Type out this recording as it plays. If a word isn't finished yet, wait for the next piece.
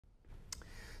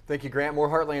Thank you, Grant. More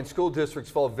Heartland school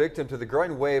districts fall victim to the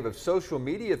growing wave of social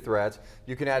media threats.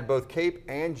 You can add both Cape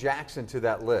and Jackson to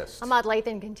that list. Ahmad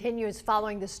Lathan continues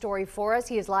following the story for us.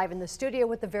 He is live in the studio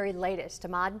with the very latest.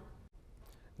 Ahmad?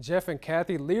 Jeff and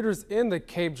Kathy, leaders in the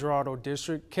Cape Girardeau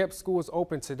district kept schools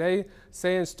open today,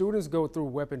 saying students go through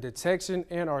weapon detection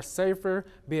and are safer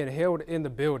being held in the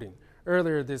building.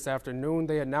 Earlier this afternoon,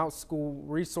 they announced school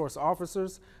resource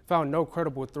officers found no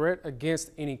credible threat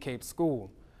against any Cape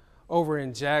school. Over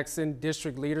in Jackson,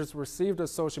 district leaders received a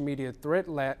social media threat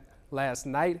last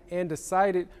night and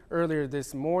decided earlier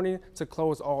this morning to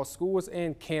close all schools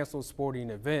and cancel sporting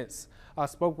events. I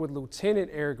spoke with Lieutenant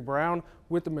Eric Brown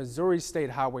with the Missouri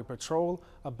State Highway Patrol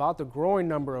about the growing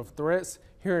number of threats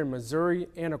here in Missouri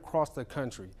and across the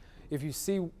country. If you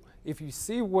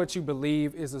see what you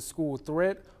believe is a school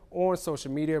threat on social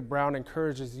media, Brown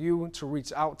encourages you to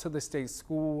reach out to the state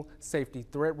school safety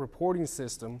threat reporting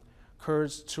system,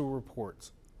 Courage to Report.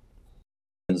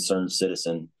 Concerned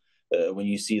citizen, when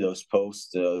you see those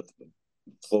posts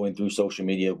flowing through social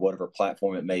media, whatever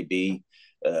platform it may be,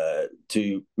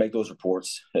 to make those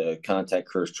reports, contact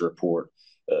Courage to Report,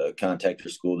 contact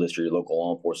your school district, your local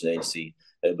law enforcement agency,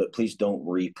 but please don't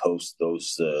repost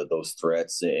those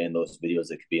threats and those videos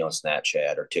that could be on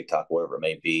Snapchat or TikTok, whatever it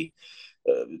may be.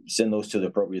 Send those to the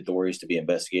appropriate authorities to be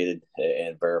investigated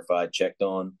and verified, checked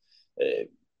on.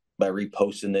 By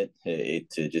reposting it,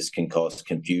 it just can cause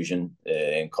confusion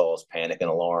and cause panic and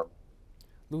alarm.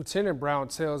 Lieutenant Brown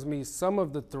tells me some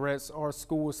of the threats are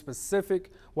school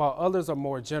specific while others are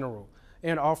more general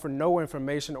and offer no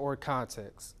information or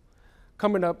context.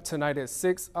 Coming up tonight at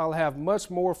 6, I'll have much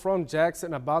more from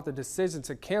Jackson about the decision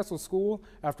to cancel school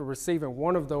after receiving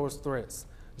one of those threats.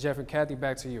 Jeff and Kathy,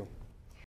 back to you.